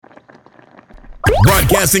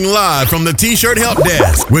Broadcasting live from the T-Shirt Help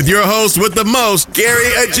Desk with your host with the most,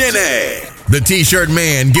 Gary Ajene. The T-Shirt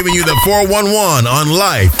Man giving you the 411 on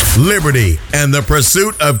life, liberty, and the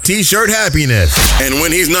pursuit of T-shirt happiness. And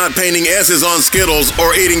when he's not painting S's on Skittles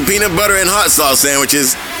or eating peanut butter and hot sauce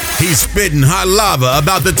sandwiches, he's spitting hot lava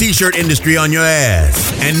about the T-shirt industry on your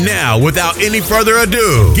ass. And now, without any further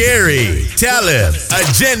ado, Gary Talib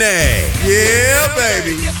Ajene. Yeah,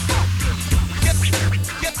 baby.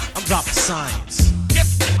 I'm dropping science.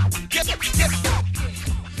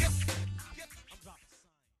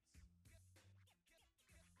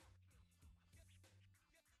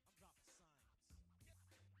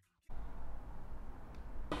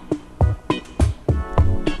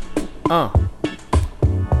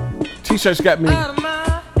 T-shirts got me.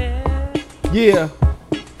 Yeah.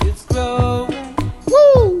 It's glowing.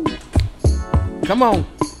 Woo. Come on.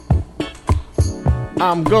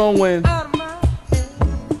 I'm going out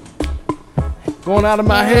of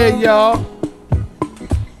my head, y'all.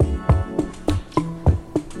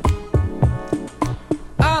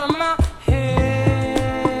 Out of my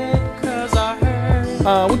head, 'cause I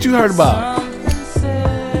heard What you heard about? something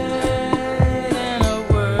said in a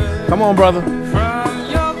word. Come on, brother.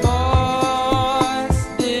 From your voice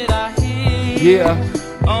did I hear Yeah.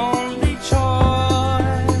 only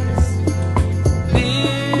choice.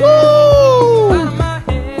 Feel Woo. out of my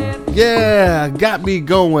head. Yeah, got me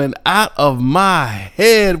going out of my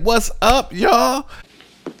head. What's up, y'all?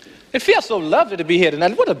 It feels so lovely to be here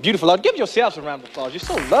tonight. What a beautiful, give yourselves a round of applause. You're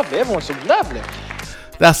so lovely. Everyone's so lovely.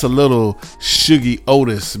 That's a little Shuggy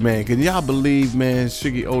Otis, man. Can y'all believe, man,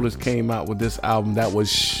 Shuggy Otis came out with this album that was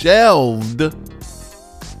shelved.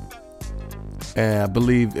 And I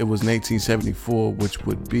believe it was in 1874, which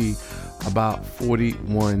would be about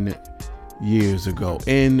 41 years ago.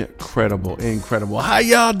 Incredible, incredible. How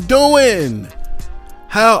y'all doing?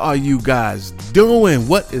 How are you guys doing?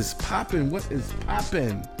 What is popping? What is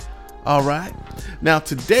popping? All right. Now,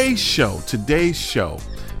 today's show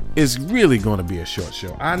is really going to be a short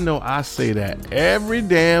show. I know I say that every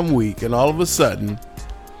damn week, and all of a sudden,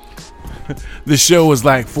 the show is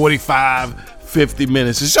like 45, 50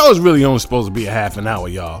 minutes. The show is really only supposed to be a half an hour,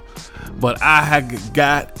 y'all. But I had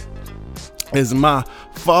got, as my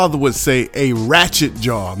father would say, a ratchet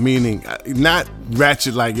jaw, meaning not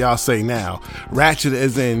ratchet like y'all say now. Ratchet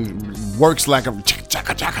as in works like a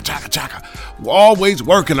chaka chaka chaka chaka. Always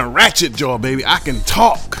working a ratchet jaw, baby. I can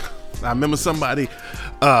talk. I remember somebody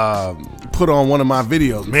put on one of my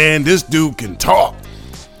videos, man, this dude can talk.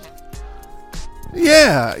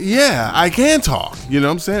 Yeah, I can talk. You know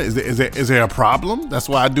what I'm saying? Is there a problem? That's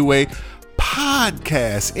why I do a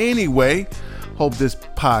podcast. Anyway, hope this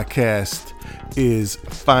podcast is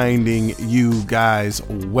finding you guys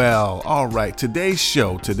well. All right, today's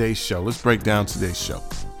show. Let's break down today's show.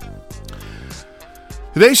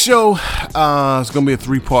 Today's show is going to be a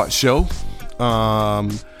 3-part show.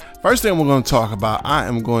 First thing we're going to talk about, I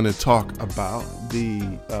am going to talk about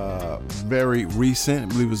the very recent, I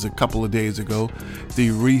believe it was a couple of days ago,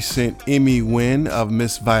 the recent Emmy win of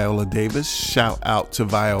Miss Viola Davis. Shout out to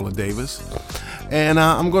Viola Davis. And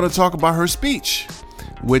I'm going to talk about her speech,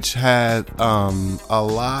 which had a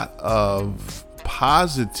lot of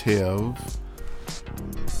positive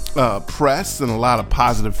press and a lot of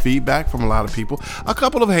positive feedback from a lot of people. A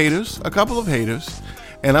couple of haters.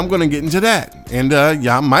 And I'm going to get into that. And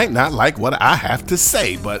y'all might not like what I have to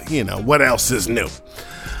say, but you know, what else is new?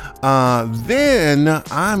 Then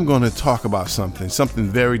I'm going to talk about something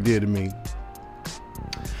very dear to me.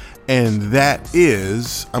 And that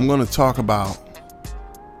is, I'm going to talk about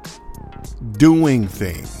doing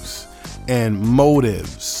things and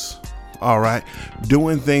motives. All right.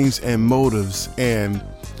 Doing things and motives. And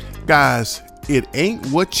guys, it ain't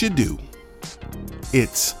what you do.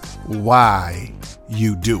 It's why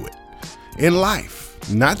you do it in life.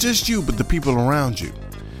 Not just you, but the people around you.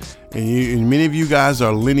 And many of you guys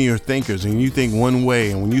are linear thinkers, and you think one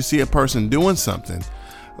way. And when you see a person doing something,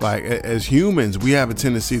 like as humans, we have a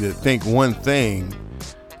tendency to think one thing,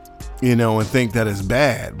 you know, and think that it's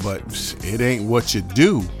bad. But it ain't what you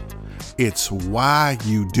do. It's why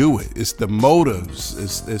you do it. It's the motives.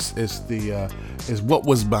 It's what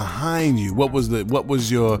was behind you. What was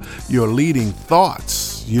your leading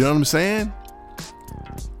thoughts? You know what I'm saying?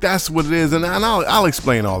 That's what it is, and I'll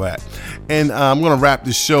explain all that. And I'm going to wrap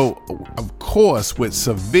this show, of course, with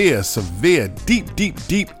severe,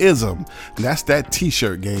 deep ism. And that's that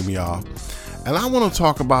T-shirt game, y'all. And I want to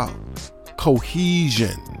talk about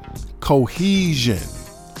cohesion.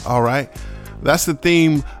 All right? That's the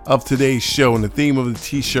theme of today's show and the theme of the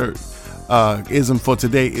T-shirt ism for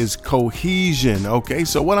today is cohesion. Okay,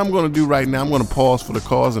 so what I'm going to do right now, I'm going to pause for the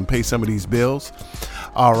cause and pay some of these bills.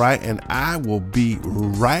 All right, and I will be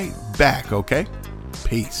right back. Okay,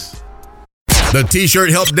 peace. The T-Shirt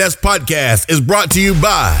Help Desk podcast is brought to you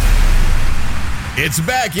by... It's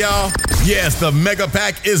back, y'all. Yes, the Mega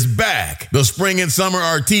Pack is back. The spring and summer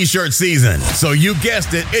are T-shirt season. So you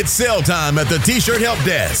guessed it, it's sale time at the T-Shirt Help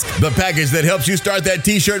Desk. The package that helps you start that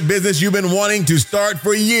T-shirt business you've been wanting to start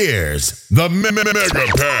for years. The Mega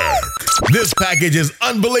Pack. This package is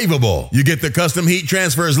unbelievable. You get the custom heat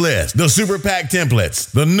transfers list, the Super Pack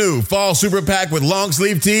templates, the new fall Super Pack with long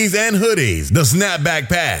sleeve tees and hoodies, the snapback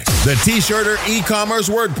pack, the T-shirter e-commerce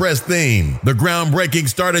WordPress theme, the groundbreaking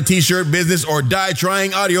Start a T-shirt business or die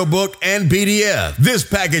trying audiobook and PDF. This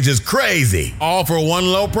package is crazy, all for one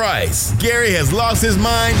low price. Gary has lost his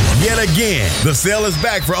mind yet again. The sale is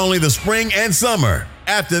back for only the spring and summer.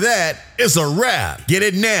 After that, it's a wrap. Get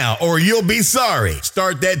it now or you'll be sorry.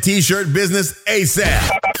 Start that T-shirt business ASAP.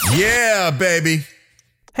 Yeah, baby.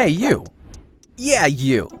 Hey, you. Yeah,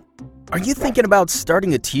 you. Are you thinking about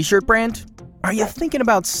starting a T-shirt brand? Are you thinking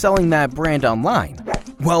about selling that brand online?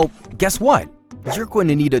 Well, guess what? You're going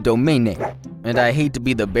to need a domain name. And I hate to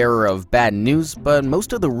be the bearer of bad news, but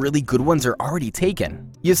most of the really good ones are already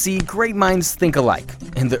taken. You see, great minds think alike,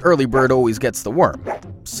 and the early bird always gets the worm.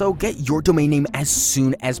 So get your domain name as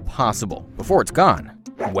soon as possible, before it's gone.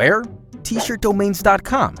 Where?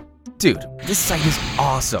 tshirtdomains.com. Dude, this site is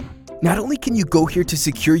awesome. Not only can you go here to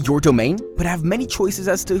secure your domain, but have many choices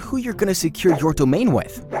as to who you're going to secure your domain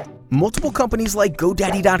with. Multiple companies like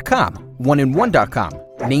GoDaddy.com, OneInOne.com,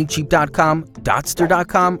 Namecheap.com,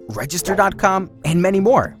 Dotster.com, Register.com, and many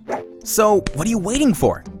more. So what are you waiting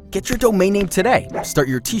for? Get your domain name today. Start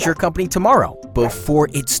your t-shirt company tomorrow, before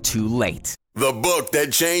it's too late. The book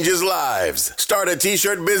that changes lives. Start a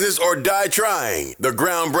T-shirt business or die trying. The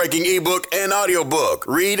groundbreaking ebook and audiobook.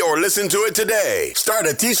 Read or listen to it today. Start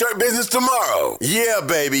a T-shirt business tomorrow. Yeah,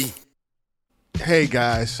 baby. Hey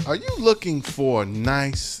guys, are you looking for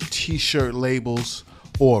nice t-shirt labels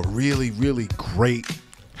or really great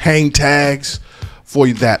hang tags for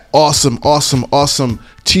that awesome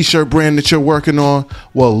t-shirt brand that you're working on?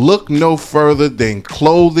 Well, look no further than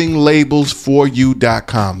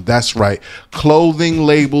clothinglabelsforyou.com. That's right,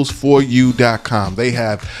 clothinglabelsforyou.com. They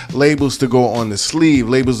have labels to go on the sleeve,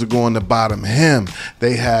 labels to go on the bottom hem.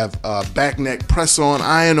 They have back neck press-on,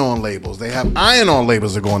 iron-on labels. They have iron-on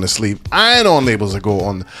labels that go on the sleeve, iron-on labels that go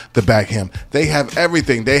on the back hem. They have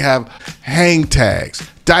everything. They have hang tags,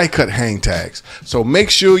 die-cut hang tags. So make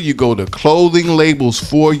sure you go to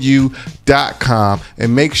clothinglabelsforyou.com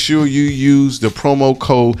and make sure you use the promo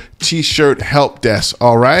code T-Shirt Help Desk,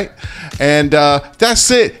 all right? And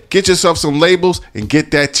that's it. Get yourself some labels and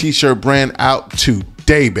get that T-shirt brand out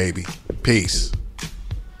today, baby. Peace.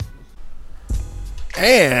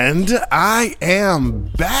 And I am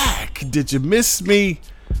back. Did you miss me?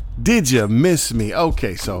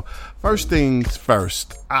 Okay, so first things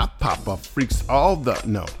first.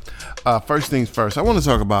 First things first. I want to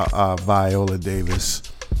talk about Viola Davis,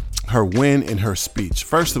 her win in her speech.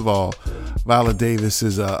 First of all, Viola Davis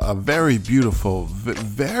is a very beautiful,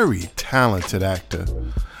 very talented actor.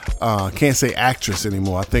 Can't say actress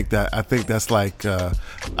anymore. I think that's like is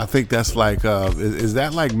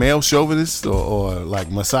that like male chauvinist or like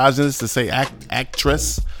misogynist to say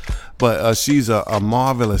actress? But she's a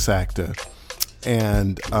marvelous actor,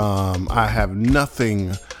 and I have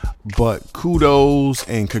nothing but kudos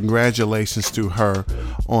and congratulations to her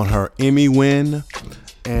on her Emmy win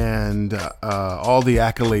and all the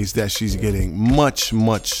accolades that she's getting. Much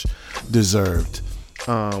deserved.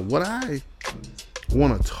 What I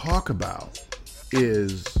want to talk about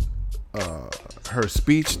is her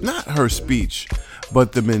speech, not her speech,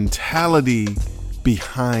 but the mentality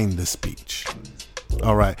behind the speech.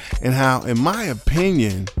 All right. And how, in my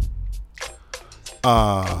opinion,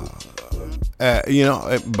 by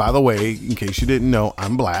the way, in case you didn't know,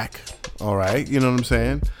 I'm black. All right. You know what I'm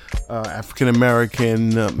saying? African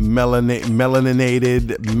American,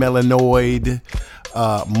 melaninated, melanoid,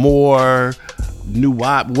 more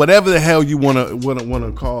nuop, whatever the hell you want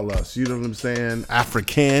to call us. You know what I'm saying?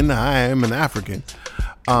 African. I am an African.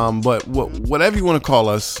 But whatever you want to call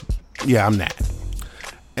us, yeah, I'm that.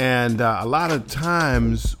 And a lot of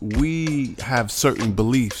times we have certain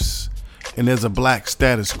beliefs, and there's a black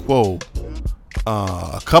status quo,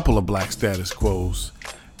 a couple of black status quos.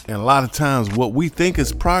 And a lot of times what we think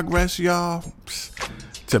is progress, y'all,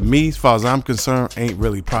 to me, as far as I'm concerned, ain't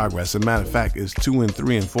really progress. As a matter of fact, it's 2 and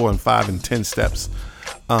 3 and 4 and 5 and 10 steps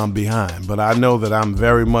behind. But I know that I'm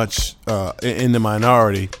very much in the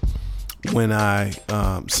minority when I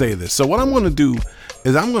say this. So what I'm going to do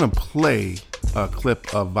is I'm going to play a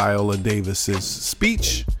clip of Viola Davis's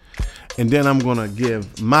speech, and then I'm going to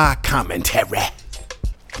give my commentary.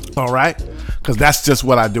 All right? Because that's just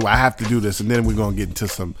what I do. I have to do this, and then we're going to get into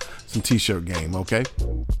some T-shirt game, okay?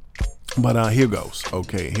 But here goes.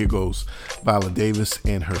 Okay, here goes Viola Davis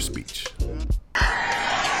and her speech.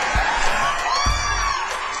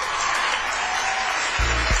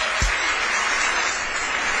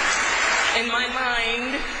 In my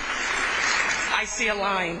mind, I see a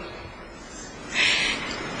line.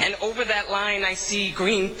 And over that line, I see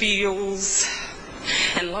green fields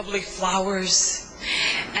and lovely flowers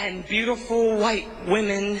and beautiful white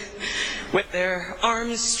women with their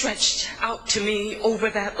arms stretched out to me over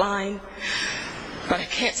that line. But I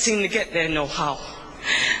can't seem to get there no how.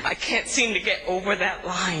 I can't seem to get over that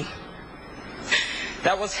line.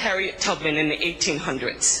 That was Harriet Tubman in the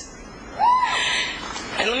 1800s.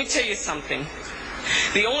 And let me tell you something.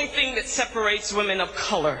 The only thing that separates women of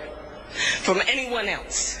color from anyone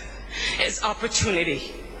else is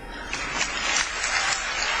opportunity.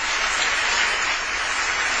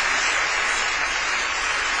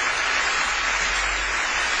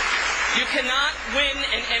 You cannot win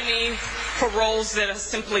an Emmy for roles that are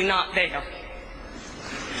simply not there.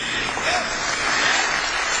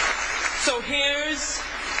 So here's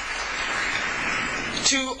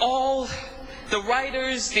to all the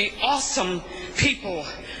writers, the awesome people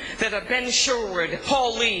that are Ben Sherwood,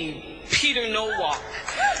 Paul Lee, Peter Nowak,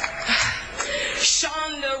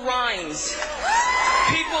 Shonda Rhimes,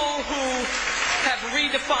 people who have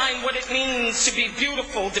redefined what it means to be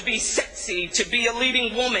beautiful, to be sexy, to be a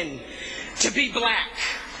leading woman, to be black.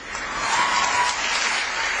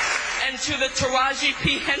 And to the Taraji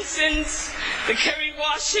P. Hensons, the Kerry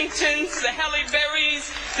Washingtons, the Halle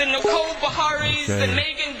Berrys, the Nicole Beharies, the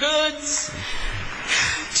Megan Goods,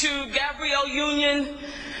 to Gabrielle Union,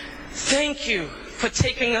 thank you for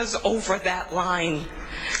taking us over that line.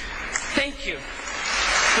 Thank you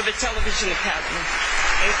for the Television Academy.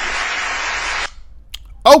 Thank you.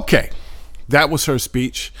 Okay, that was her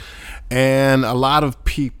speech, and a lot of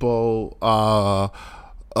people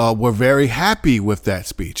were very happy with that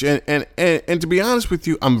speech. And to be honest with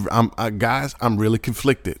you, guys, I'm really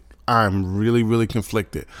conflicted. I'm really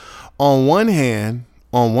conflicted. On one hand,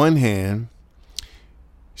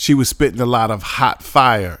 she was spitting a lot of hot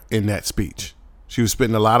fire in that speech. She was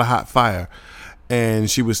spitting a lot of hot fire, and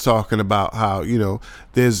she was talking about how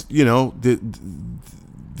there's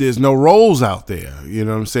no roles out there. You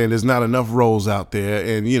know what I'm saying? There's not enough roles out there.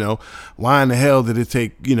 And, why in the hell did it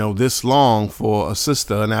take, this long for a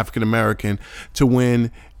sister, an African American, to win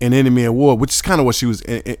an Emmy Award, which is kind of what she was,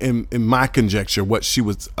 in my conjecture, what she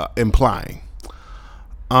was implying.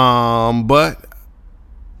 But,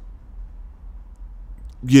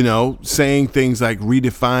 saying things like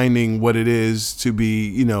redefining what it is to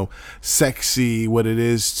be, sexy, what it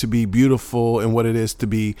is to be beautiful, and what it is to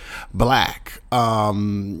be black.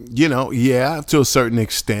 Yeah, to a certain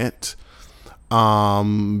extent,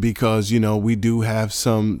 because we do have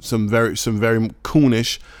some very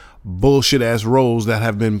coonish, bullshit ass roles that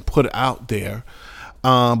have been put out there.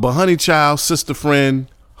 But honey child, sister friend,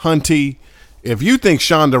 hunty, if you think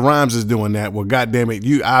Shonda Rhimes is doing that, well, goddamn it,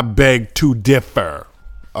 I beg to differ.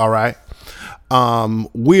 All right.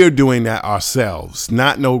 We're doing that ourselves,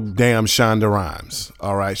 not no damn Shonda Rhimes.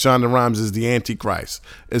 All right. Shonda Rhimes is the Antichrist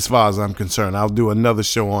as far as I'm concerned. I'll do another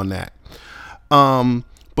show on that.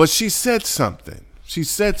 But she said something. She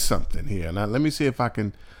said something here. Now let me see if I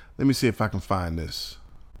can find this.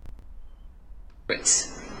 And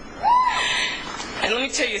let me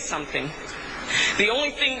tell you something. The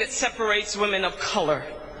only thing that separates women of color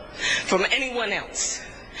from anyone else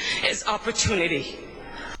is opportunity.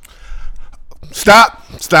 Stop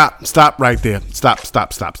right there. Stop.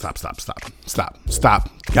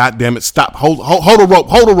 God damn it. Stop. Hold a rope.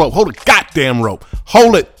 Hold a goddamn rope.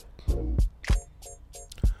 Hold it.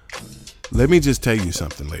 Let me just tell you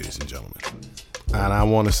something, ladies and gentlemen. And I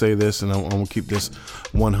want to say this, and I'm going to keep this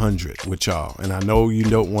 100 with y'all. And I know you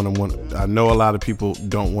don't want to I know a lot of people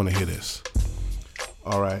don't want to hear this.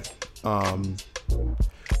 All right.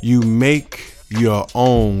 You make your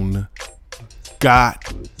own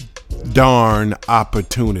darn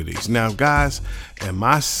opportunities. Now, guys, am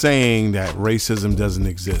I saying that racism doesn't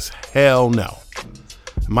exist? Hell no.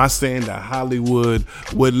 Am I saying that Hollywood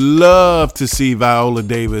would love to see Viola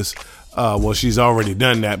Davis, well, she's already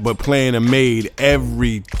done that, but playing a maid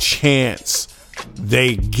every chance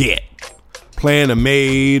they get? Playing a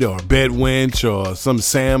maid or a bed wench or some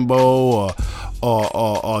Sambo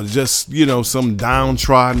or just, some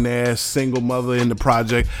downtrodden ass single mother in the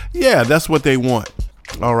project. Yeah, that's what they want.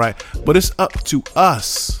 All right. But it's up to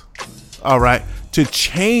us, all right, to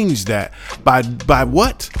change that by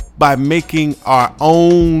what? By making our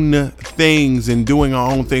own things and doing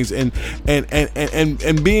our own things and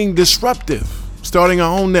being disruptive, starting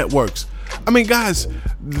our own networks. I mean, guys,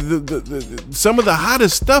 some of the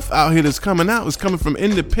hottest stuff out here that's coming out is coming from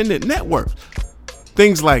independent networks.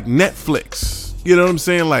 Things like Netflix, you know what I'm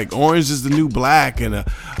saying? Like Orange is the New Black and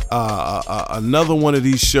another one of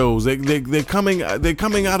these shows. They're coming out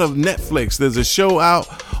of Netflix. There's a show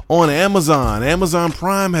out on Amazon. Amazon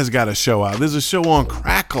Prime has got a show out. There's a show on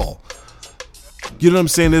Crackle. You know what I'm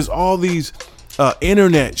saying? There's all these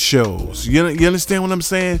internet shows. You understand what I'm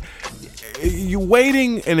saying? You're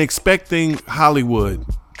waiting and expecting Hollywood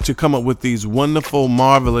to come up with these wonderful,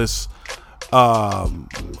 marvelous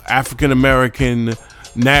African American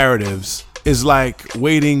narratives is like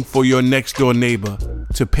waiting for your next door neighbor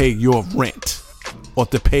to pay your rent or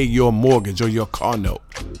to pay your mortgage or your car note.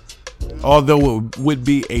 Although it would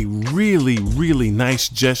be a really, really nice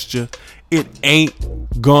gesture, it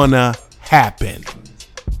ain't gonna happen.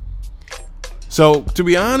 So to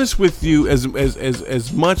be honest with you,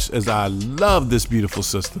 as much as I love this beautiful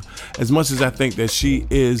sister, as much as I think that she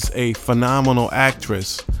is a phenomenal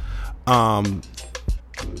actress,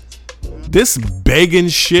 this begging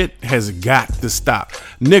shit has got to stop.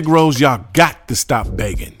 Negroes, y'all got to stop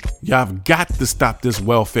begging. Y'all have got to stop this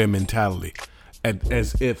welfare mentality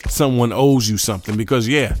as if someone owes you something, because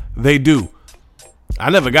yeah, they do. I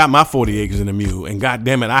never got my 40 acres in a mule, and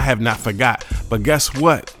goddamn it, I have not forgot. But guess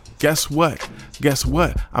what?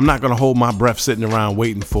 I'm not going to hold my breath sitting around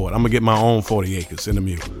waiting for it. I'm going to get my own 40 acres in a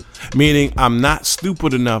mule. Meaning I'm not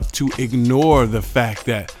stupid enough to ignore the fact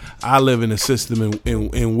that I live in a system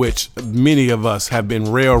in which many of us have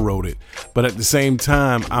been railroaded. But at the same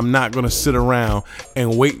time, I'm not going to sit around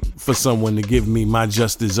and wait for someone to give me my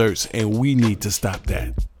just desserts. And we need to stop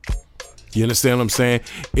that. You understand what I'm saying?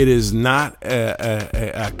 It is not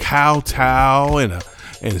a kowtow and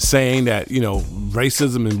saying that, you know,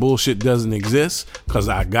 racism and bullshit doesn't exist, because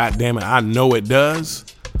I know it does.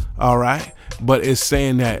 All right. But it's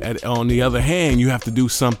saying that on the other hand, you have to do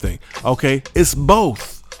something. Okay. It's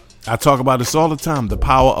both. I talk about this all the time, the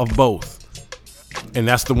power of both. And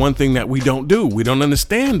that's the one thing that we don't do. We don't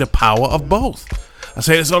understand the power of both. I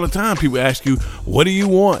say this all the time. People ask you, what do you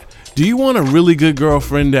want? Do you want a really good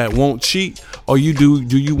girlfriend that won't cheat? Or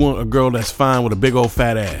do you want a girl that's fine with a big old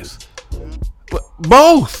fat ass?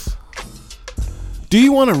 Both. Do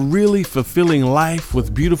you want a really fulfilling life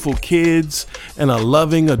with beautiful kids and a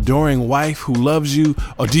loving, adoring wife who loves you?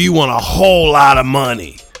 Or do you want a whole lot of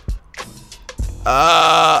money?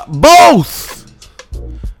 Both.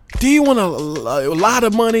 Do you want a lot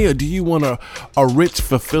of money, or do you want a rich,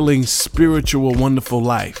 fulfilling, spiritual, wonderful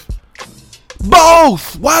life?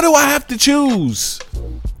 Both. Why do I have to choose?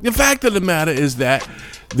 The fact of the matter is that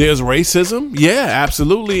there's racism. Yeah,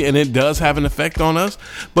 absolutely. And it does have an effect on us.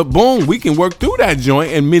 But boom, we can work through that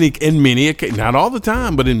joint in many occasions. Not all the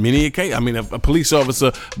time, but in many occasions. I mean, if a police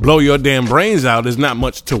officer blow your damn brains out, there's not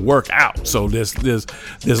much to work out. So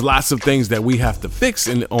there's lots of things that we have to fix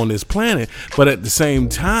on this planet. But at the same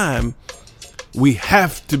time, we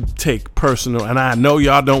have to take personal, and I know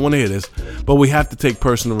y'all don't want to hear this, but we have to take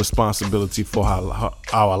personal responsibility for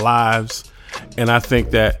our lives. And I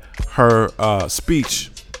think that her speech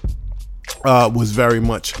was very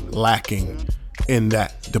much lacking in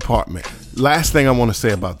that department. Last thing I want to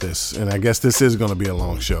say about this, and I guess this is going to be a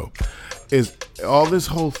long show, is all this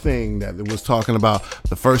whole thing that it was talking about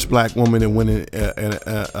the first black woman in winning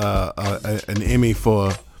an Emmy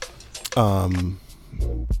for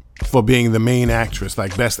being the main actress,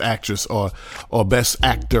 like best actress or best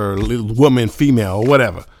actor, woman, female, or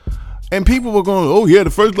whatever. And people were going, oh yeah, the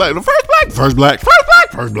first black.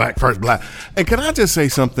 And can I just say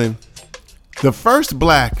something? The first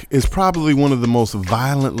black is probably one of the most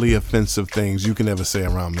violently offensive things you can ever say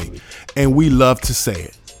around me. And we love to say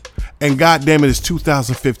it. And goddamn it, it's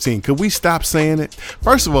 2015. Could we stop saying it?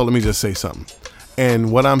 First of all, let me just say something.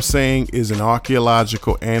 And what I'm saying is an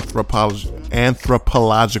archaeological,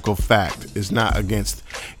 anthropological fact. It's not against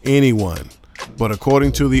anyone. But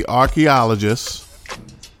according to the archaeologists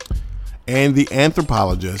and the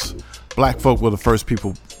anthropologists, black folk were the first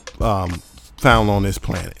people found on this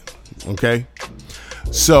planet. Okay?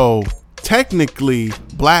 So technically,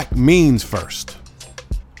 black means first.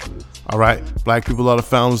 All right? Black people are the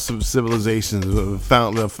founders of civilizations,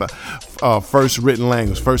 first written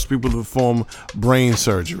language, first people to perform brain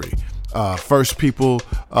surgery. First people,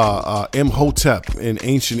 Imhotep in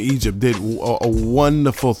ancient Egypt did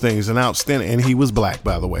wonderful things, and outstanding, and he was black,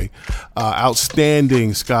 by the way,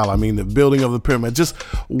 outstanding scholar. I mean, the building of the pyramid, just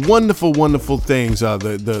wonderful, wonderful things.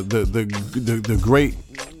 The great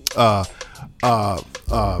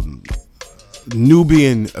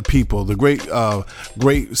Nubian people, the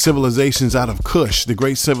great civilizations out of Kush, the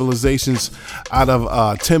great civilizations out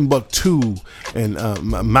of Timbuktu and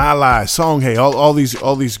Malai, Songhai,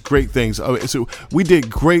 all these great things. So we did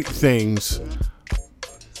great things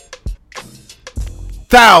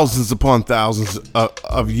thousands upon thousands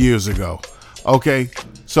of years ago. Okay,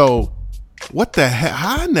 so what the hell?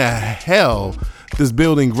 How in the hell does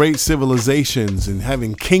building great civilizations and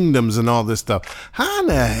having kingdoms and all this stuff? How in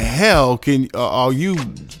the hell are you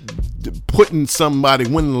putting somebody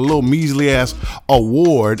winning a little measly ass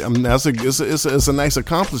award? I mean, it's a nice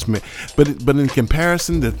accomplishment, but in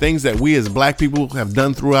comparison to things that we as black people have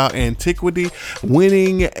done throughout antiquity,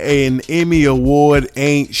 winning an Emmy award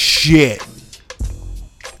ain't shit.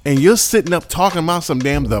 And you're sitting up talking about some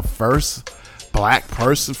damn the first black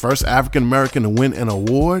person, first African American to win an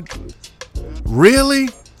award. Really?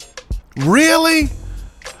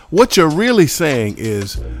 What you're really saying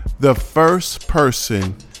is the first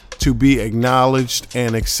person to be acknowledged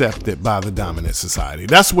and accepted by the dominant society.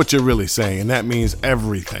 That's what you're really saying, and that means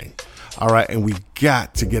everything. All right, and we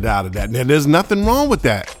got to get out of that. Now, there's nothing wrong with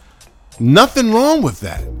that. Nothing wrong with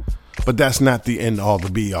that. But that's not the end all, the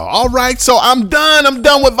be all. All right, so I'm done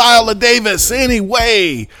with Viola Davis.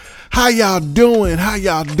 Anyway, how y'all doing?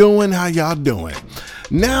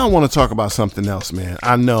 Now I want to talk about something else, man.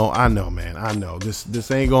 I know, man. I know. This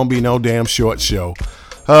ain't gonna be no damn short show.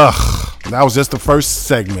 That was just the first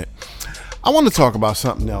segment. I want to talk about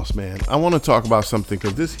something else, man. I want to talk about something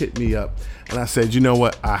because this hit me up, and I said, you know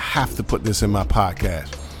what? I have to put this in my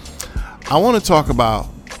podcast. I want to talk about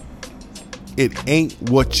it ain't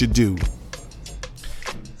what you do,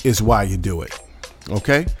 it's why you do it.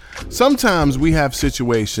 Okay? Sometimes we have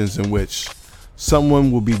situations in which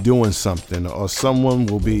someone will be doing something, or someone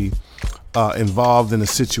will be involved in a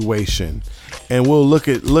situation, and we'll look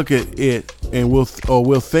at it, and we'll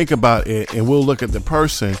think about it, and we'll look at the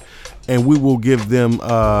person, and we will give them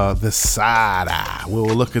the side eye.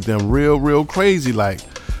 We'll look at them real crazy, like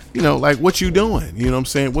what you doing? You know what I'm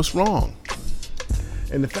saying? What's wrong?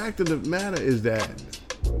 And the fact of the matter is that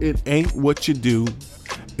it ain't what you do,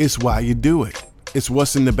 it's why you do it. It's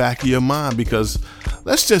what's in the back of your mind, because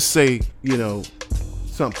let's just say,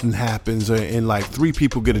 something happens and like 3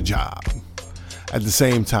 people get a job at the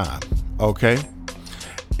same time, okay?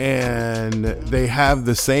 And they have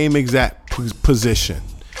the same exact position.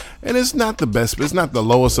 And it's not the best, it's not the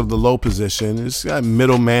lowest of the low position. It's got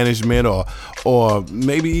middle management or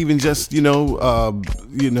maybe even just, entry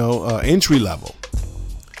level.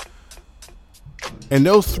 And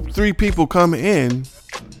those 3 people come in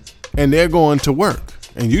and they're going to work,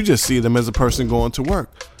 and you just see them as a person going to work.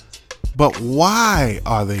 But why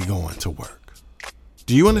are they going to work?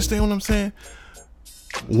 Do you understand what I'm saying?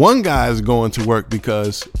 One guy is going to work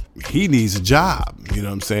because he needs a job. You know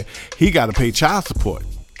what I'm saying? He got to pay child support.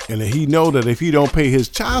 And he know that if he don't pay his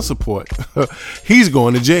child support, he's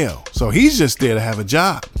going to jail. So he's just there to have a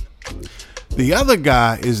job. The other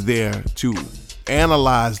guy is there to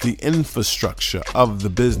analyze the infrastructure of the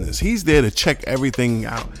business. He's there to check everything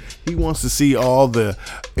out. He wants to see all the,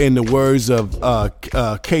 in the words of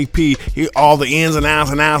KP, all the ins and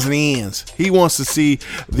outs and outs and ins. He wants to see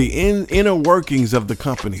the inner workings of the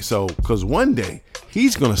company. So, because one day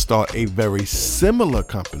he's going to start a very similar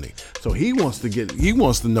company. So he wants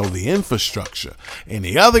to know the infrastructure. And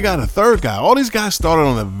the other guy, the third guy, all these guys started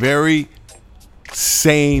on the very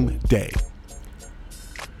same day.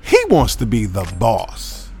 He wants to be the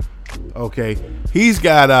boss. Okay, he's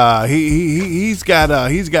very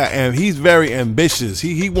ambitious.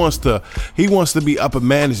 He wants to be upper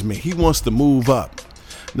management. He wants to move up.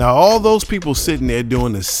 Now, all those people sitting there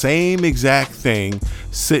doing the same exact thing,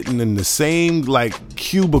 sitting in the same like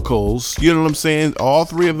cubicles, you know what I'm saying? All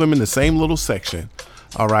 3 of them in the same little section.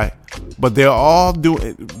 All right, but they're all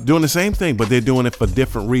doing the same thing, but they're doing it for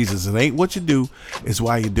different reasons. It ain't what you do, it's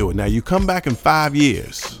why you do it. Now, you come back in 5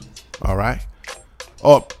 years, all right?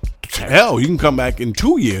 Or hell, you can come back in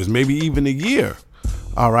 2 years, maybe even a year,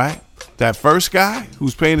 all right? That first guy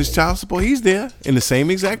who's paying his child support, he's there in the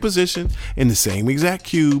same exact position, in the same exact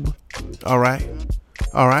cube, all right?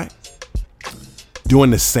 All right?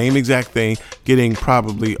 Doing the same exact thing, getting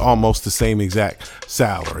probably almost the same exact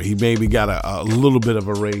salary. He maybe got a little bit of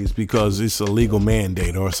a raise because it's a legal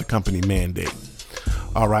mandate or it's a company mandate.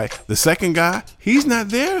 All right. The second guy, he's not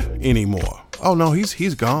there anymore. Oh no,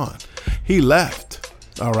 he's gone. He left.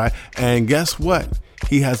 All right. And guess what?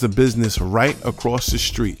 He has a business right across the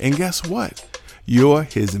street. And guess what? You're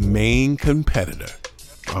his main competitor.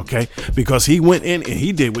 Okay, because he went in and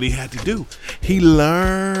he did what he had to do. He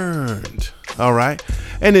learned. All right.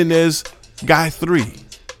 And then there's guy 3.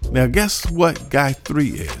 Now, guess what guy 3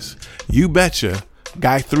 is? You betcha.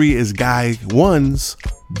 Guy 3 is guy 1's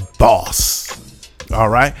boss. All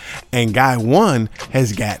right. And guy 1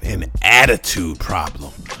 has got an attitude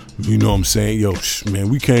problem. You know what I'm saying? Yo, man,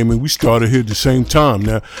 we came in, we started here at the same time.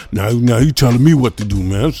 Now he telling me what to do,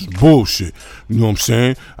 man. This is bullshit. You know what I'm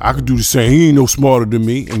saying? I could do the same. He ain't no smarter than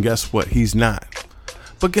me. And guess what? He's not.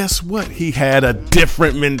 But guess what? He had a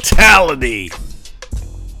different mentality.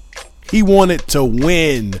 He wanted to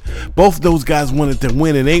win. Both of those guys wanted to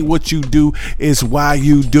win. It ain't what you do, it's why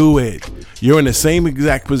you do it. You're in the same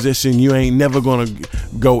exact position. You ain't never gonna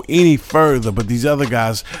go any further. But these other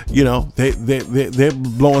guys, you know, they're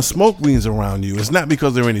blowing smoke rings around you. It's not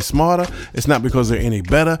because they're any smarter. It's not because they're any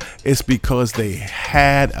better. It's because they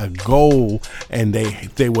had a goal and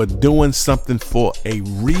they were doing something for a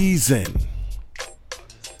reason.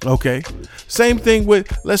 Okay. Same thing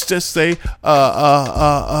with, let's just say,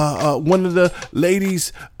 one of the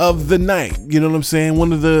ladies of the night. You know what I'm saying?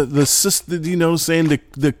 One of the sisters, you know what I'm saying?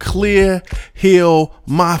 The Clear Hill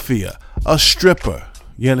Mafia, a stripper.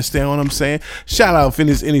 You understand what I'm saying? Shout out if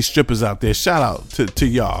there's any strippers out there. Shout out to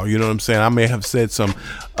y'all. You know what I'm saying? I may have said some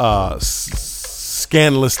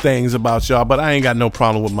scandalous things about y'all, but I ain't got no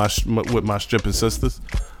problem with my stripping sisters.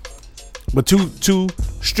 But two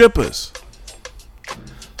strippers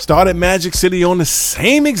started Magic City on the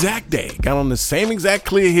same exact day. Got on the same exact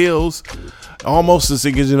Clear Hills. Almost as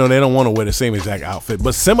because, you know, they don't want to wear the same exact outfit,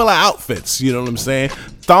 but similar outfits. You know what I'm saying?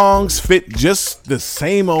 Thongs fit just the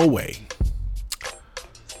same old way.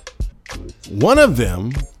 One of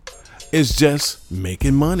them is just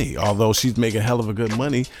making money. Although she's making hell of a good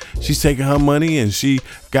money, she's taking her money and she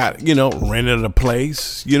got, you know, rented a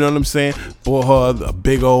place. You know what I'm saying? Bought her a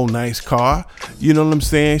big old nice car. You know what I'm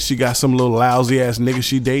saying? She got some little lousy ass nigga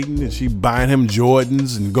she dating and she buying him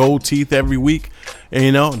Jordans and gold teeth every week. And,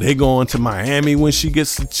 you know, they going to Miami when she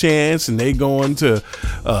gets the chance, and they going to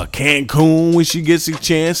Cancun when she gets a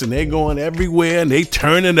chance, and they going everywhere and they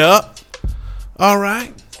turn it up. All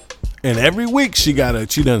right. And every week she done,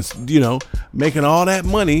 you know, making all that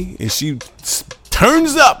money, and she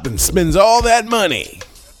turns up and spends all that money.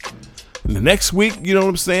 And the next week, you know what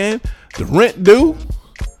I'm saying? The rent due,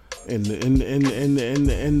 and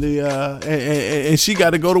she got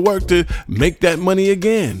to go to work to make that money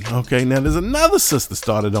again. Okay, now there's another sister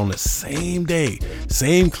started on the same day,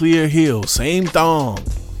 same Clear Hill, same thong.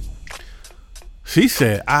 She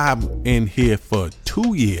said, I'm in here for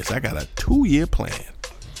 2 years. I got a 2-year plan.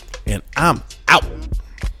 And I'm out.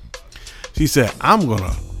 She said, I'm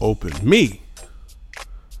gonna open me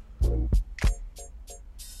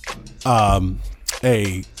a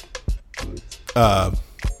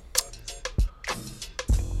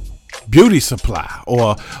beauty supply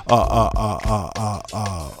or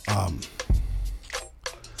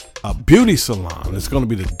a beauty salon. It's gonna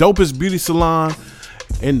be the dopest beauty salon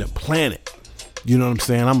in the planet. You know what I'm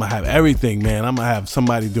saying? I'm going to have everything, man. I'm going to have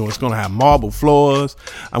somebody doing, it's going to have marble floors.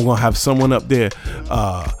 I'm going to have someone up there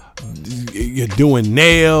you're doing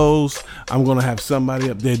nails. I'm going to have somebody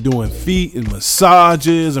up there doing feet and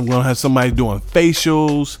massages. I'm going to have somebody doing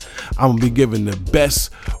facials. I'm going to be giving the best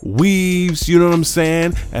weaves. You know what I'm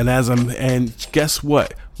saying? And guess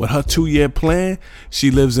what? With her 2-year plan, she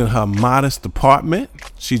lives in her modest apartment.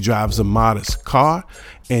 She drives a modest car.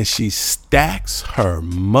 And she stacks her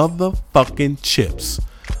motherfucking chips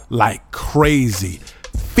like crazy,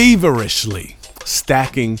 feverishly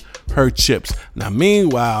stacking her chips. Now,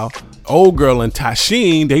 meanwhile, old girl and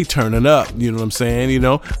Tashin, they turning up. You know what I'm saying? You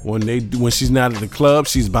know, when she's not at the club,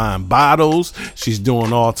 she's buying bottles. She's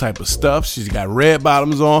doing all type of stuff. She's got red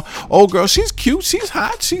bottoms on. Old girl, she's cute. She's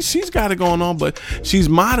hot. She's got it going on, but she's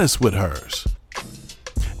modest with hers.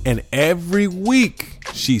 And every week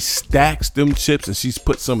she stacks them chips and she's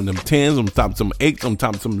put some of them 10s on top of some 8s, on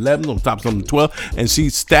top of some 11s, on top of some 12, and she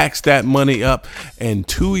stacks that money up. And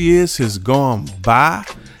 2 years has gone by,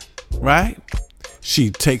 right? She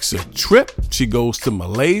takes a trip. She goes to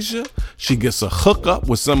Malaysia. She gets a hookup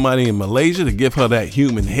with somebody in Malaysia to give her that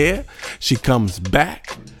human hair. She comes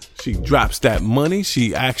back. She drops that money.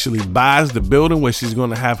 She actually buys the building where she's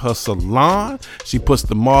going to have her salon. She puts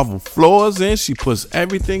the marble floors in. She puts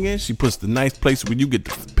everything in. She puts the nice place where you get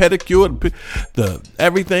the pedicure, the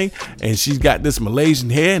everything. And she's got this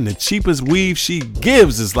Malaysian hair, and the cheapest weave she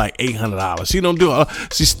gives is like $800. She don't do it.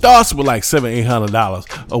 She starts with like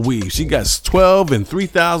 $700-800 a weave. She got $12,000 and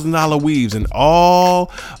 $3,000 weaves, and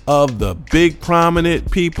all of the big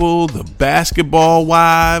prominent people, the basketball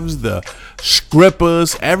wives, the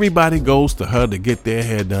strippers, everybody goes to her to get their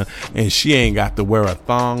hair done, and she ain't got to wear a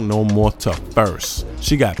thong no more to first.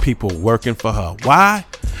 She got people working for her. Why?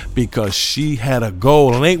 because she had a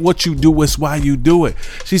goal. It ain't what you do, it's why you do it.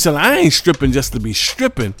 She said, I ain't stripping just to be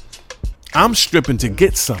stripping. I'm stripping to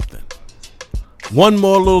get something. One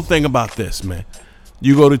more little thing about this, man.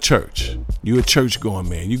 You go to church. You a church going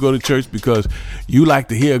man. You go to church because you like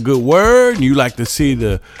to hear a good word and you like to see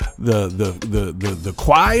the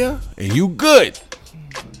choir, and you good.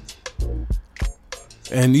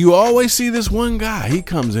 And you always see this one guy. He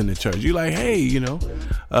comes into church. You like, hey,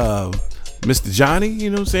 Mr. Johnny, you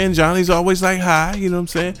know what I'm saying? Johnny's always like, hi, you know what I'm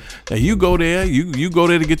saying? Now you go there, you go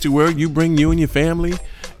there to get your word. You bring you and your family,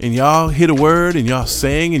 and y'all hit a word, and y'all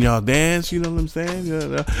sing, and y'all dance. You know what I'm saying? You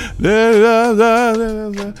know what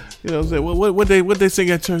I'm saying? What they sing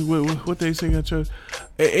at church? What they sing at church?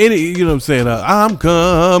 You know what I'm saying? I'm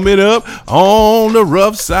coming up on the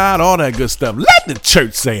rough side. All that good stuff. Let the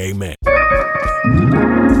church say amen.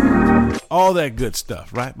 All that good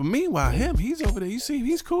stuff, right? But meanwhile, he's over there. You see,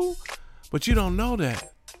 he's cool. But you don't know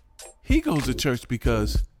that he goes to church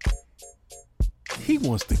because he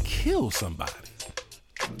wants to kill somebody.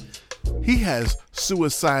 He has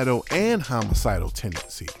suicidal and homicidal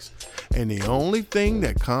tendencies. And the only thing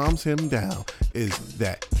that calms him down is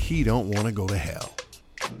that he don't want to go to hell.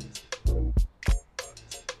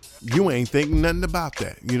 You ain't thinking nothing about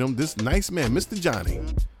that. You know, this nice man, Mr. Johnny,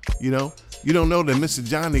 you don't know that Mr.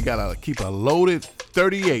 Johnny got to keep a loaded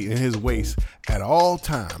 38 in his waist at all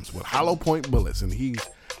times with hollow point bullets, and he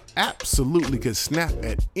absolutely could snap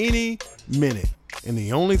at any minute. And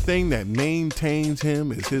the only thing that maintains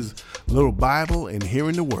him is his little Bible and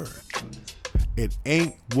hearing the word. It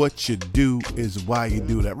ain't what you do, is why you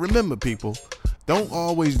do that. Remember, people, don't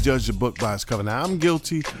always judge a book by its cover. Now, I'm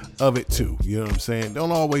guilty of it too. You know what I'm saying?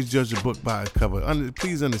 Don't always judge a book by its cover.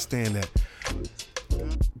 Please understand that.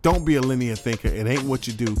 Don't be a linear thinker. It ain't what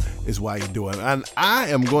you do, is why you do it. And I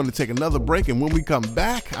am going to take another break, and when we come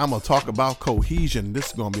back, I'm going to talk about cohesion. This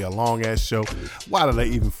is going to be a long-ass show. Why did I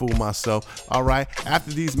even fool myself? All right. After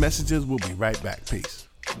these messages, we'll be right back. Peace.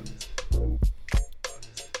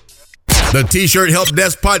 The T-Shirt Help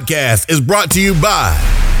Desk Podcast is brought to you by...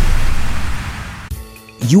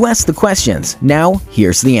 You asked the questions. Now,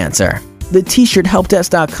 here's the answer. The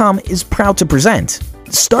TShirtHelpDesk.com is proud to present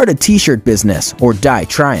Start a T-shirt Business or Die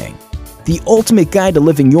Trying. The ultimate guide to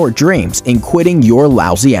living your dreams and quitting your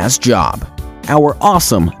lousy-ass job. Our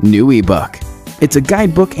awesome new ebook. It's a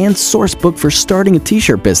guidebook and source book for starting a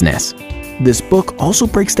t-shirt business. This book also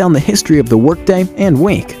breaks down the history of the workday and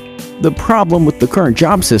week, the problem with the current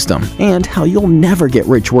job system, and how you'll never get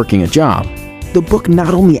rich working a job. The book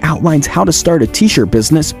not only outlines how to start a t-shirt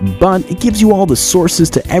business, but it gives you all the sources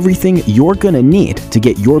to everything you're gonna need to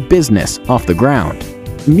get your business off the ground.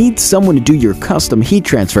 Need someone to do your custom heat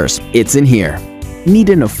transfers? It's in here. Need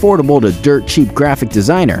an affordable to dirt cheap graphic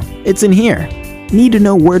designer? It's in here. Need to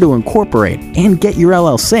know where to incorporate and get your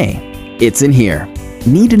LLC? It's in here.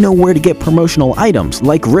 Need to know where to get promotional items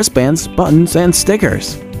like wristbands, buttons, and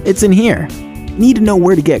stickers? It's in here. Need to know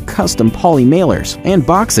where to get custom poly mailers and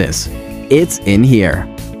boxes? It's in here.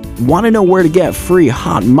 Want to know where to get free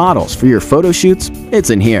hot models for your photo shoots?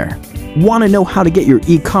 It's in here. Want to know how to get your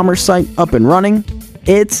e-commerce site up and running?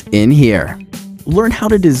 It's in here. Learn how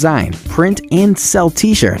to design, print, and sell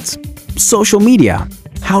t-shirts. Social media.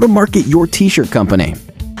 How to market your t-shirt company.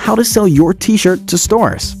 How to sell your t-shirt to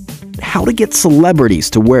stores. How to get celebrities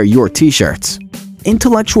to wear your t-shirts.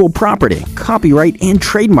 Intellectual property, copyright, and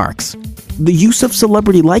trademarks. The use of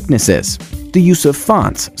celebrity likenesses. The use of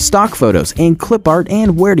fonts, stock photos, and clip art,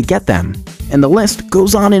 and where to get them. And the list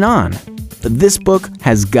goes on and on. This book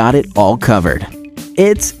has got it all covered.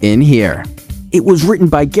 It's in here. It was written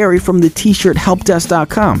by Gary from the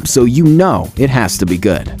TShirtHelpDesk.com, so you know it has to be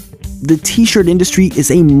good. The t-shirt industry is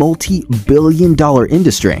a multi-billion-dollar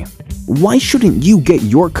industry. Why shouldn't you get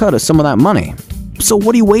your cut of some of that money? So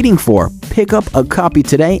what are you waiting for? Pick up a copy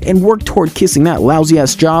today and work toward kissing that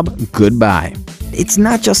lousy-ass job goodbye. It's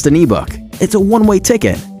not just an ebook. It's a one-way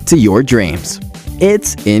ticket to your dreams.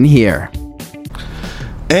 It's in here.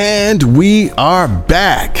 And we are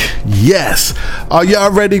back. Yes. Are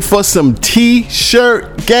y'all ready for some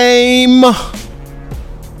t-shirt game?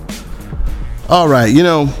 All right.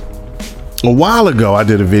 A while ago I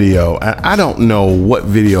did a video. I don't know what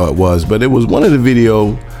video it was, but it was one of the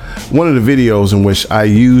videos in which I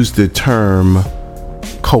used the term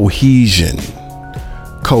cohesion.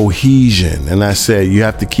 And I said you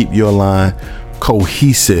have to keep your line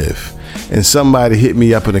cohesive. And somebody hit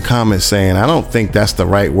me up in the comments saying, I don't think that's the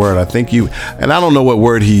right word. I think and I don't know what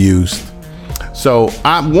word he used. So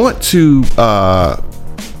I want to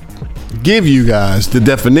give you guys the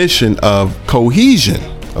definition of cohesion.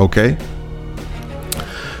 Okay.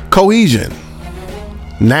 Cohesion.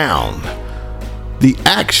 Noun. The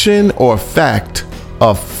action or fact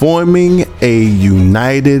of forming a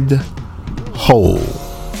united whole.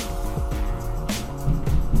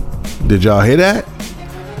 Did y'all hear that?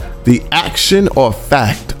 The action or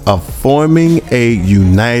fact of forming a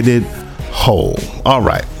united whole. All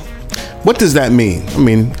right. What does that mean? I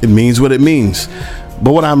mean, it means what it means.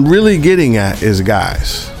 But what I'm really getting at is,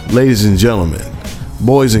 guys, ladies and gentlemen,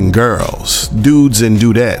 boys and girls, dudes and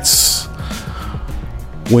dudettes,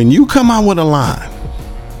 when you come out with a line,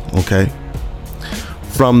 okay,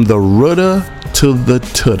 from the rudder to the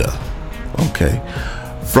tudder, okay,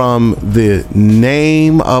 from the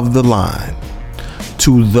name of the line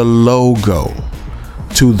to the logo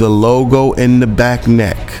in the back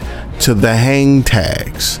neck, to the hang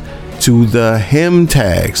tags, to the hem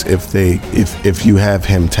tags if you have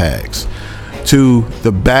hem tags, to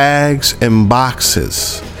the bags and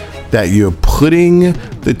boxes that you're putting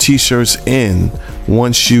the t-shirts in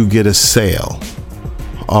once you get a sale.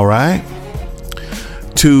 All right?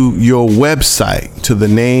 To your website, to the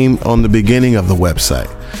name on the beginning of the website,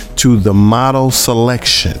 to the model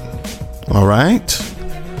selection, all right?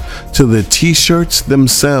 To the t-shirts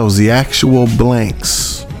themselves, the actual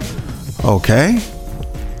blanks, okay?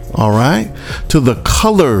 All right? To the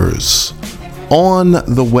colors on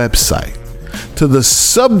the website, to the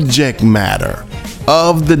subject matter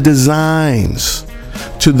of the designs,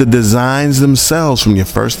 to the designs themselves, from your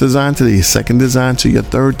first design to your second design to your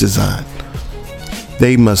third design.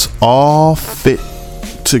 They must all fit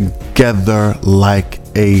together like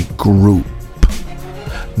a group.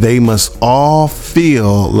 They must all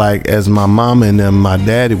feel like, as my mama and them, my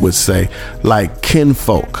daddy would say, like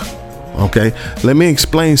kinfolk. Okay, let me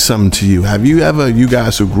explain something to you. Have you ever, you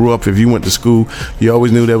guys who grew up, if you went to school, you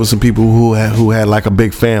always knew there was some people who had like a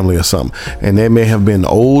big family or something, and there may have been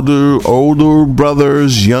older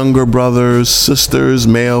brothers, younger brothers, sisters,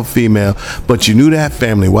 male, female, but you knew that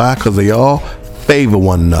family. Why? Because they all favor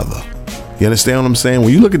one another. You understand what I'm saying?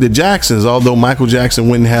 When you look at the Jacksons, although Michael Jackson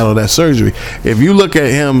went and had all that surgery, if you look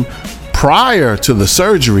at him prior to the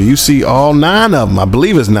surgery, you see all 9 of them. I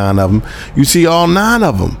believe it's 9 of them. You see all 9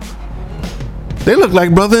 of them. They look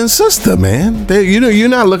like brother and sister, man. You're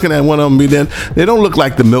not looking at one of them. They don't look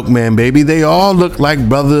like the milkman baby. They all look like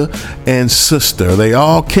brother and sister. They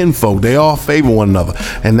all kinfolk. They all favor one another.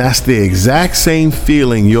 And that's the exact same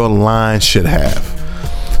feeling your line should have.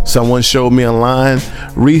 Someone showed me a line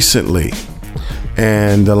recently,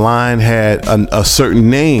 and the line had a certain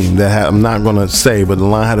name that I'm not going to say, but the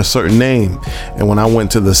line had a certain name. And when I went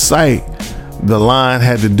to the site, the line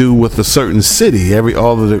had to do with a certain city.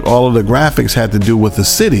 All of the graphics had to do with the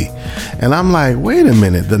city. And I'm like, wait a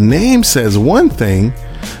minute, the name says one thing,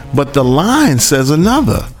 but the line says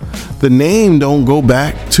another. The name don't go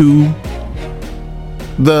back to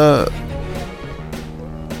the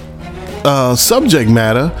subject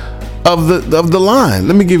matter of the line.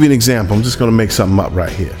 Let me give you an example. I'm just going to make something up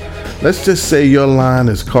right here. Let's just say your line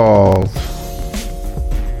is called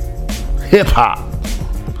hip hop.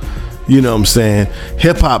 You know what I'm saying?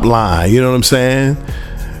 Hip hop line. You know what I'm saying?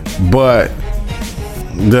 But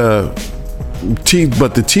the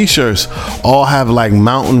t-shirts all have like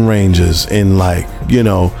mountain ranges in, like, you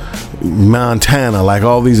know, Montana, like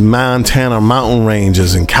all these Montana mountain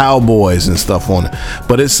ranges and cowboys and stuff on it.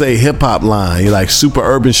 But it's a hip hop line. You're like super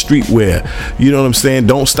urban streetwear. You know what I'm saying?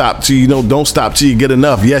 Don't stop till you get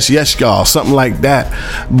enough. Yes, y'all. Something like that.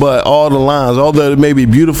 But all the lines, although it may be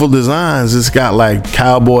beautiful designs, it's got like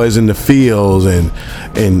cowboys in the fields and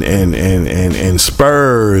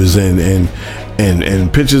spurs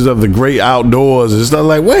and pictures of the great outdoors and stuff.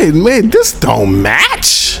 Like, wait, this don't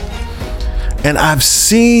match. And I've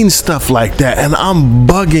seen stuff like that, and I'm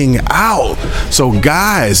bugging out. So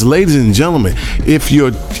guys, ladies and gentlemen, if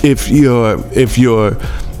your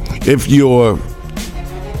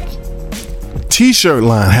t-shirt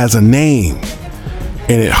line has a name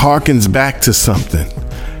and it harkens back to something,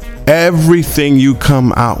 everything you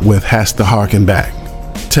come out with has to harken back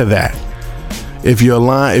to that. If your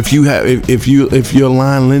line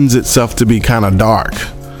lends itself to be kind of dark,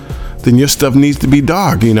 then your stuff needs to be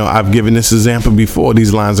dark. You know, I've given this example before.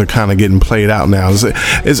 These lines are kind of getting played out now.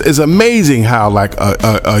 It's amazing how like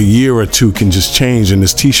a year or two can just change in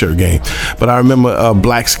this t-shirt game. But I remember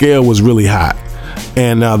Black Scale was really hot.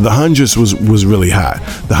 And the hundreds was really hot.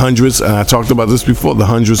 The hundreds, and I talked about this before, the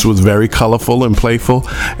hundreds was very colorful and playful,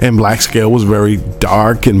 and Black Scale was very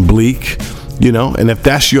dark and bleak, you know. And if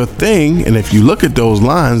that's your thing, and if you look at those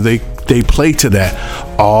lines, they play to that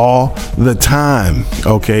all the time.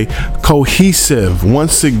 Okay, cohesive.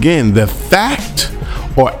 Once again, the fact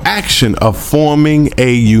or action of forming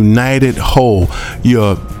a united whole.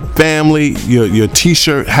 Your family. Your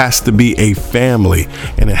t-shirt has to be a family,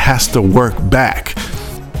 and it has to work back.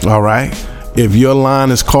 All right. If your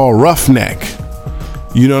line is called Roughneck,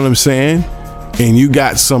 you know what I'm saying, and you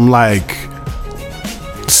got some like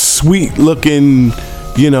sweet looking,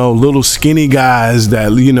 little skinny guys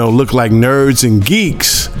that look like nerds and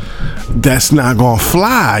geeks, that's not gonna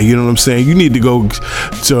fly. You know what I'm saying? You need to go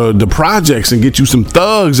to the projects and get you some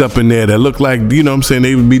thugs up in there that look like, what I'm saying,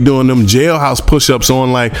 they would be doing them jailhouse push-ups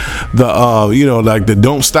on like the like the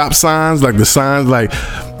don't stop signs, like the signs like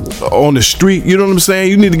on the street. You know what I'm saying?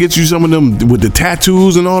 You need to get you some of them with the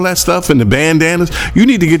tattoos and all that stuff and the bandanas. You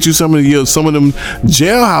need to get you some of them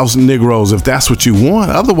jailhouse Negroes if that's what you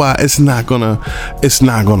want. Otherwise, it's not gonna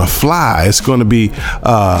fly. It's gonna be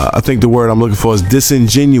I think the word I'm looking for is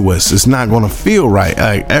disingenuous. It's not gonna feel right.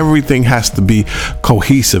 Like, everything has to be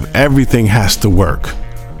cohesive. Everything has to work.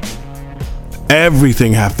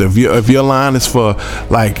 Everything have to. If your line is for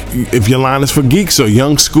geeks or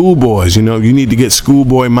young schoolboys, you need to get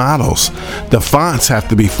schoolboy models. The fonts have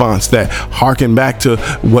to be fonts that harken back to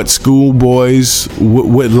what schoolboys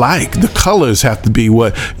would like. The colors have to be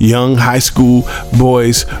what young high school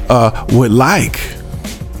boys would like.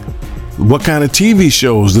 What kind of TV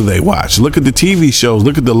shows do they watch? Look at the TV shows.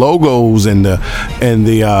 Look at the logos and the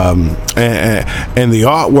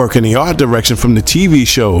artwork and the art direction from the TV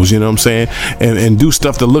shows. You know what I'm saying? And do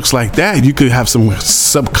stuff that looks like that. You could have some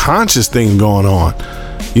subconscious thing going on.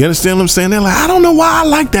 You understand what I'm saying? They're like, I don't know why I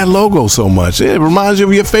like that logo so much. It reminds you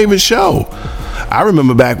of your favorite show. I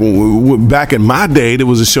remember back in my day, there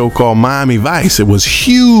was a show called Miami Vice. It was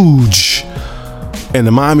huge. And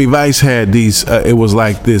the Miami Vice had these, it was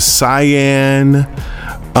like this cyan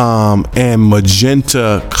and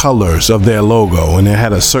magenta colors of their logo. And it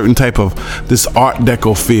had a certain type of this Art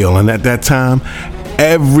Deco feel. And at that time,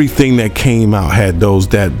 everything that came out had those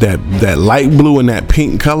that light blue and that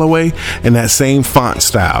pink colorway and that same font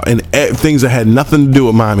style and things that had nothing to do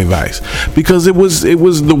with Miami Vice, because it was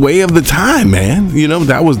the way of the time, man.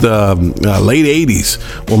 That was the late 80s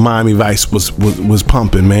when Miami Vice was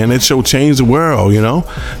pumping, man. That show changed the world.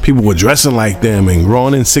 People were dressing like them and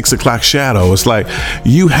growing in 6 o'clock shadow. It's like,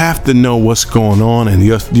 you have to know what's going on, and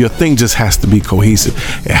your thing just has to be cohesive.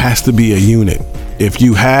 It has to be a unit. If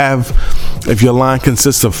your line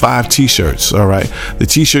consists of 5 t-shirts, all right, the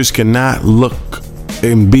t-shirts cannot look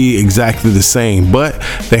and be exactly the same, but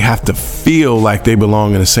they have to feel like they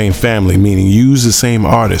belong in the same family, meaning use the same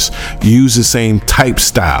artists, use the same type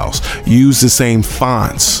styles, use the same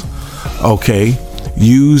fonts, okay,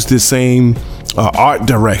 use the same art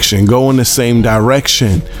direction, go in the same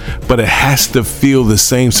direction, but it has to feel the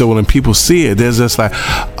same. So when people see it, they're just like,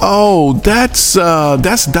 oh, that's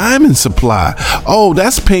Diamond Supply. Oh,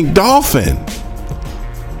 that's Pink Dolphin.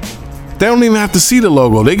 They don't even have to see the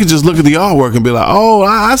logo. They can just look at the artwork and be like, oh,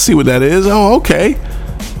 I see what that is. Oh, okay.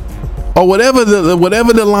 Or whatever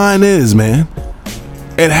the line is, man.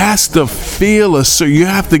 It has to feel you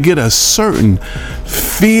have to get a certain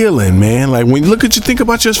feeling, man. Like when you think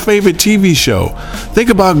about your favorite TV show,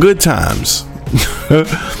 think about Good Times.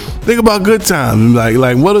 Think about Good Times.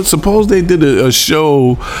 Like what? Suppose they did a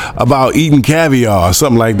show about eating caviar or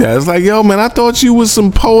something like that. It's like, yo, man, I thought you was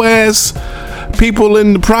some po-ass people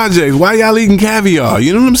in the project. Why y'all eating caviar?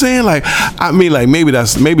 You know what I'm saying? Like, I mean, like maybe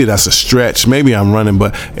that's a stretch. Maybe I'm running,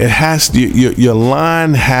 but it has to. Your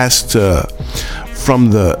line has to,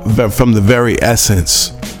 from the very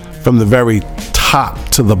essence, from the very top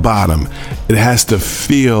to the bottom, it has to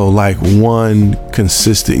feel like one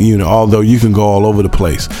consistent unit. Although you can go all over the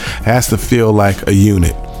place, it has to feel like a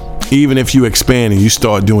unit. Even if you expand and you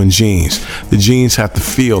start doing jeans, the jeans have to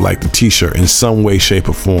feel like the t-shirt in some way, shape,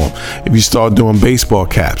 or form. If you start doing baseball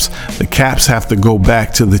caps, the caps have to go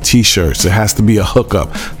back to the t-shirts. It has to be a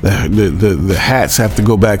hookup. The hats have to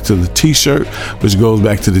go back to the t-shirt, which goes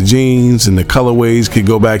back to the jeans, and the colorways could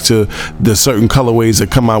go back to the certain colorways that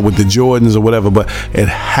come out with the Jordans or whatever. But it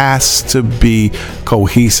has to be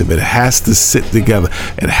cohesive. It has to sit together.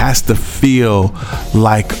 It has to feel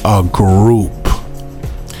like a group.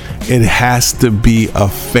 It has to be a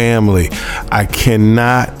family. I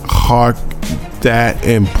cannot hark that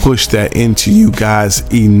and push that into you guys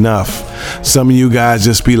enough. Some of you guys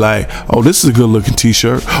just be like, oh, this is a good looking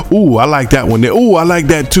t-shirt. Ooh, I like that one there. Ooh, I like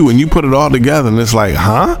that too. And you put it all together and it's like,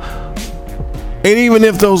 huh? And even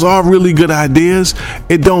if those are really good ideas,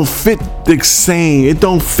 it don't fit the same. It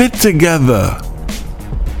don't fit together.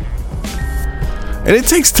 And it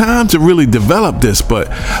takes time to really develop this, but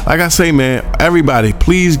like I say, man, everybody,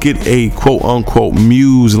 please get a quote unquote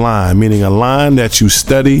muse line, meaning a line that you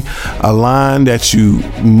study, a line that you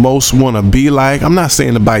most want to be like. I'm not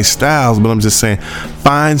saying to buy styles, but I'm just saying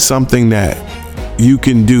find something that you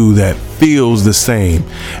can do that feels the same,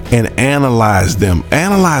 and analyze them.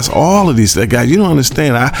 Analyze all of these guys. You don't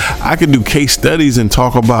understand. I can do case studies and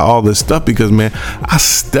talk about all this stuff because, man, I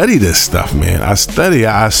study this stuff, man. I study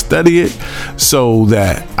it so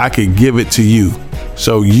that I could give it to you,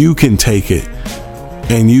 so you can take it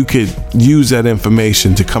and you could use that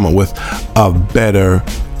information to come up with a better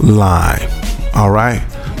line. All right.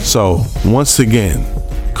 So once again,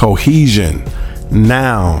 cohesion,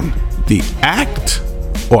 noun, the act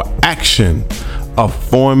or action of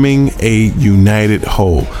forming a united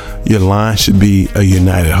whole. Your line should be a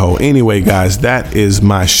united whole. Anyway, guys, that is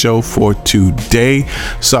my show for today.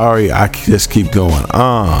 Sorry, I just keep going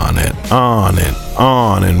on and on and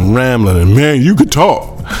on and rambling. And man, you could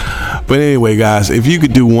talk. But anyway, guys, if you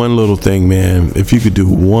could do one little thing, man, if you could do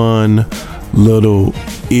one little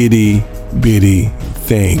itty bitty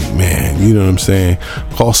thing, man, you know what I'm saying?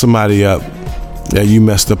 Call somebody up that you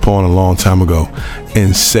messed up on a long time ago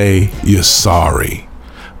and say you're sorry.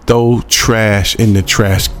 Throw trash in the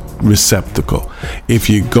trash receptacle. If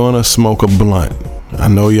you're gonna smoke a blunt, I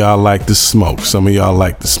know y'all like to smoke, some of y'all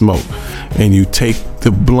like to smoke, and you take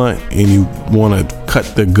the blunt and you want to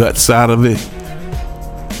cut the guts out of it,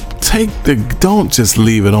 don't just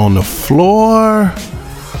leave it on the floor.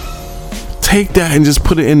 Take that and just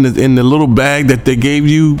put it in the little bag that they gave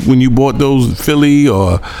you when you bought those Philly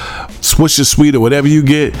or Swisher Sweet or whatever you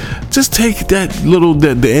get. Just take that little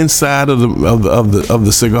the inside of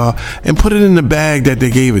the cigar and put it in the bag that they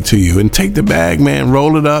gave it to you. And take the bag, man,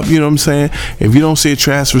 roll it up. You know what I'm saying? If you don't see a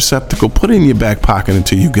trash receptacle, put it in your back pocket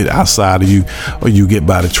until you get outside of you or you get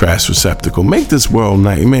by the trash receptacle. Make this world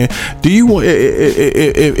nice, man. Do you want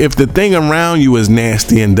if the thing around you is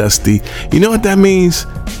nasty and dusty? You know what that means?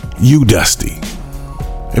 You dusty.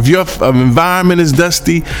 If your environment is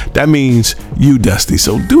dusty, that means you dusty.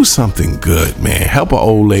 So do something good, man. Help an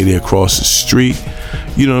old lady across the street.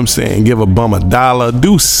 You know what I'm saying? Give a bum $1.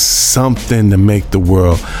 Do something to make the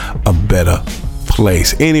world a better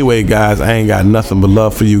place. Anyway, guys, I ain't got nothing but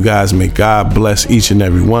love for you guys. May God bless each and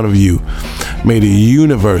every one of you. May the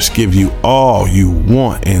universe give you all you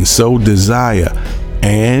want and so desire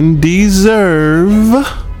and deserve.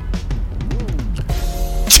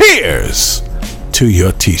 Cheers to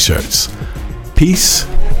your t-shirts. Peace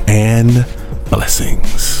and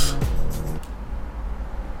blessings.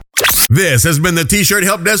 This has been the T-Shirt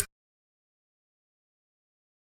Help Desk